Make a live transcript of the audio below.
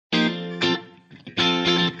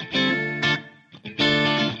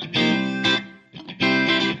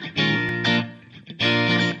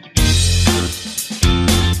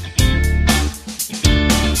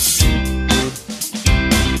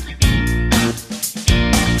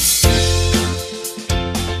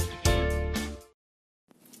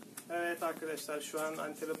Arkadaşlar şu an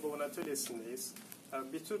Antelope Bow'un atölyesindeyiz.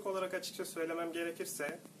 Bir Türk olarak açıkça söylemem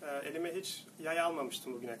gerekirse elime hiç yay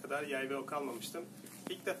almamıştım bugüne kadar. Yay ve ok almamıştım.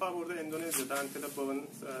 İlk defa burada Endonezya'da Antelope Bow'un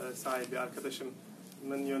sahibi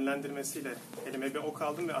arkadaşımın yönlendirmesiyle elime bir ok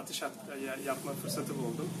aldım ve atış yapma fırsatı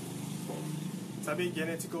buldum. Tabii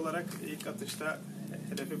genetik olarak ilk atışta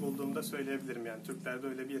hedefi bulduğumda söyleyebilirim, yani Türklerde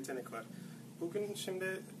öyle bir yetenek var. Bugün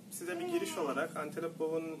şimdi size bir giriş olarak Antelope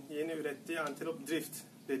Bow'un yeni ürettiği Antelope Drift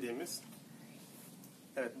dediğimiz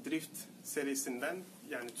Drift serisinden,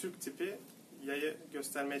 yani Türk tipi yayı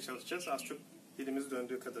göstermeye çalışacağız az çok dilimiz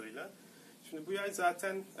döndüğü kadarıyla. Şimdi bu yay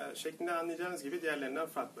zaten şeklinden anlayacağınız gibi diğerlerinden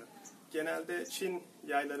farklı. Genelde Çin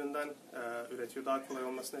yaylarından üretiyor, daha kolay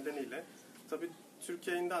olması nedeniyle. Tabii Türk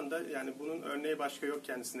yayından da, yani bunun örneği başka yok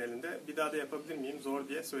kendisinin elinde. Bir daha da yapabilir miyim? Zor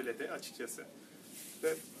diye söyledi açıkçası.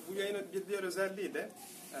 Ve bu yayının bir diğer özelliği de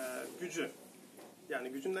gücü. Yani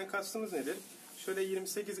gücünden kastımız nedir? Şöyle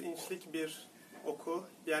 28 inçlik bir oku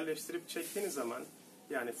yerleştirip çektiğiniz zaman,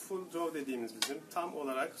 yani full draw dediğimiz bizim tam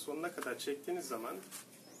olarak sonuna kadar çektiğiniz zaman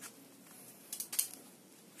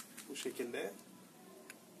bu şekilde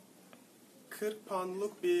 40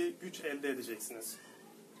 poundluk bir güç elde edeceksiniz.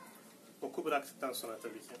 Oku bıraktıktan sonra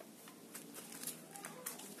tabii ki.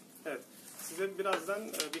 Evet, size birazdan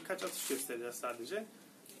birkaç atış göstereceğiz sadece.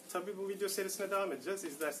 Tabii bu video serisine devam edeceğiz.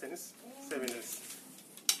 İzlerseniz seviniriz.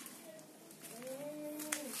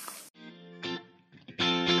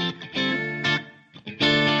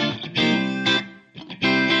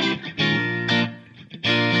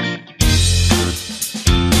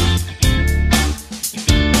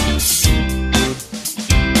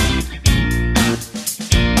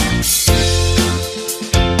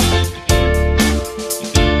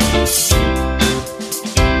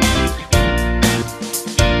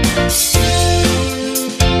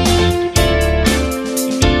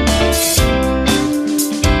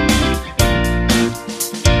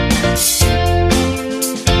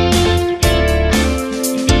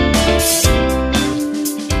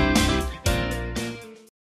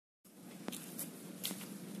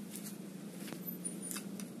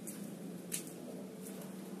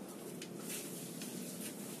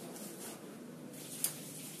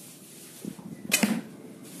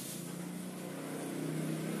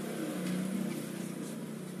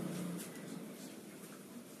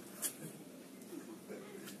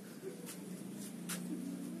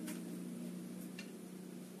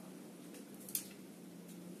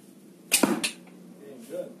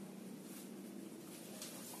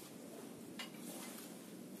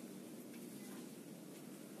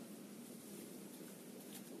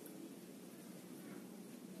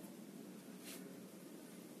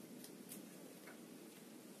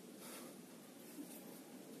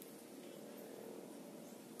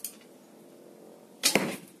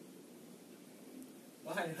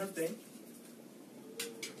 Why hurting?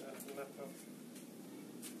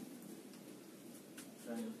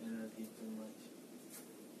 Trying energy too much.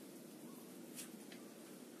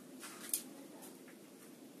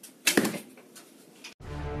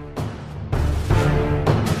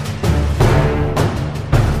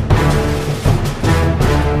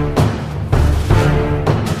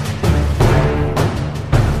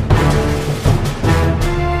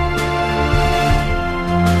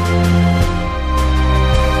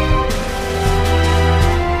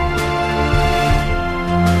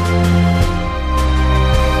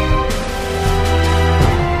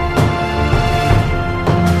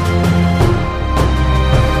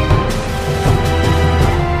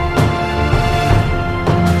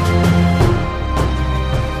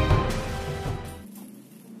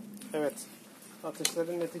 Evet,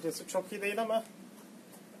 atışların neticesi çok iyi değil ama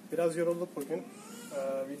biraz yorulduk bugün.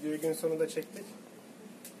 Videoyu gün sonunda çektik.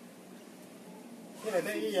 Yine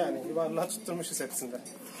de iyi yani, yuvarlağı tutturmuşuz hepsinde.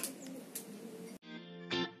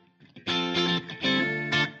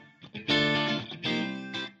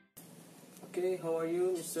 Okay, how are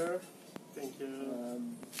you, Mr.? Thank you.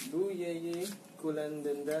 Bu yayı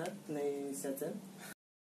kullandığında ne zaten?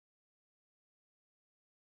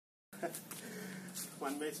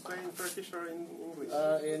 One may explain in Turkish or in English?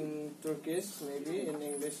 In Turkish, maybe. In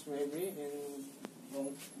English, maybe. In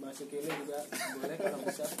bahasa kini juga boleh kalau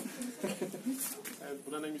bisa. Evet,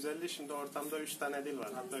 buranın güzelliği, şimdi ortamda 3 tane dil var.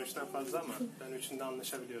 Hatta 3'ten fazla ama ben 3'ünde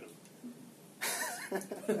anlaşabiliyorum.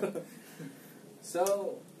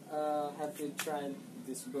 So, have you tried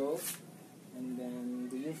this bow? And then,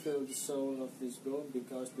 do you feel the soul of this bow?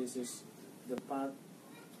 Because this is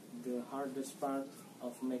the hardest part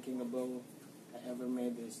of making a bow I ever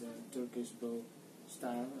made is a Turkish bow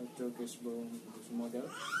style, a Turkish bow model.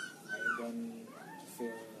 I don't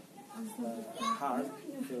feel hard. hard.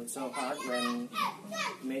 Feel so hard when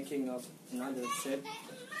making of another shape,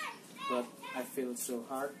 but I feel so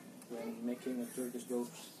hard when making a Turkish bow.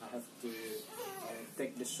 I have to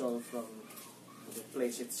take the soul from the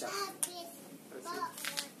place itself. That's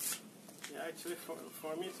it. Yeah, actually,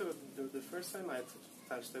 for me too, the first time I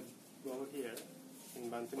touched the bow here in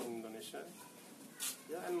Banten, Indonesia.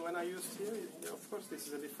 Yeah, and when I used here, of course, this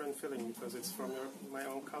is a different feeling because it's from my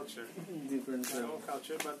own culture. Different. My own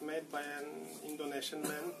culture, but made by an Indonesian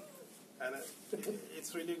man, and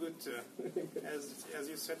it's really good too. As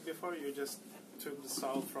you said before, you just took the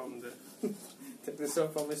soul from the Took the soul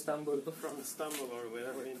from Istanbul. From Istanbul or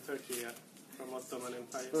wherever in Turkey, yeah, from Ottoman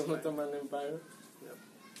Empire. From Ottoman Empire. Yep.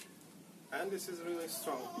 And this is really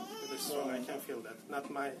strong. Really strong. I can feel that. Not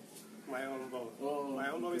my own bow. Oh, my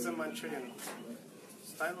own bow is a Manchurian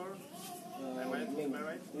style, or am I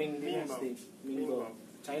right? Ming bow. Ming bow.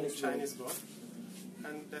 Chinese bow.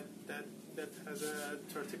 And that has a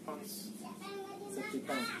 30 pounds. 30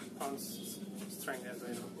 pounds strength, as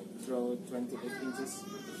I know. Throw 28 inches.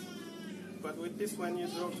 But with this, when you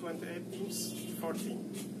draw 28 inches, 40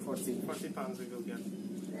 pounds you will get.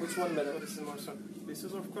 Which one better? So this is more so. This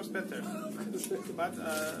is of course better. But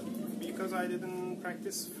because I didn't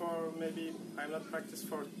practice for I'm not practiced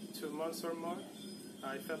for 2 months or more,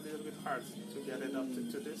 I felt a little bit hard to get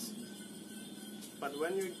adapted to this. But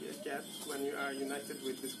when you are united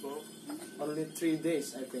with this bow, only 3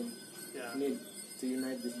 days I think. Yeah. Need to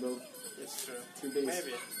unite this bow. It's true. 2 days.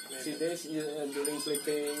 Maybe. 3 days during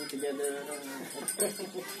sleeping together.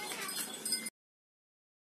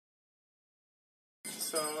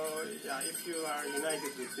 So yeah, if you are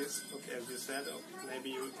united with this, okay, as you said,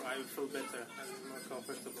 maybe I will feel better and more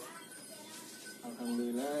comfortable.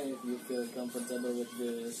 Alhamdulillah, if you feel comfortable with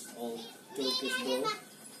this old Turkish bow,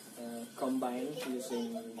 combined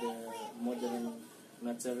using the modern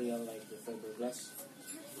material like the fiberglass,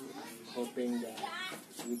 hoping that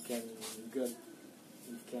we can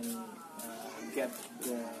get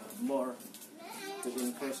more to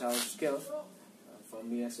increase our skill. For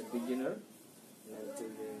me as a beginner,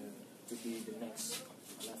 to be the next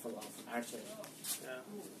level of archery. Yeah,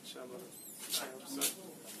 inshallah. I hope so.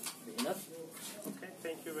 Enough? Okay,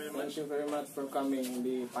 thank you very much. Thank you very much for coming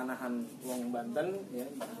di Panahan Wong Banten, ya,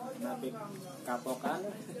 Nabik Kapokan,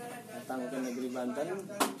 datang ke negeri Banten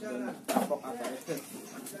dan kapok apa itu.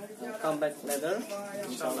 Come back later,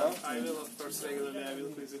 inshallah. I will, of course, regularly I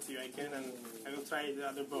will visit you again and I will try the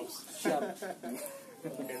other bows. Siap.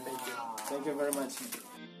 Okay, thank you. Thank you very much.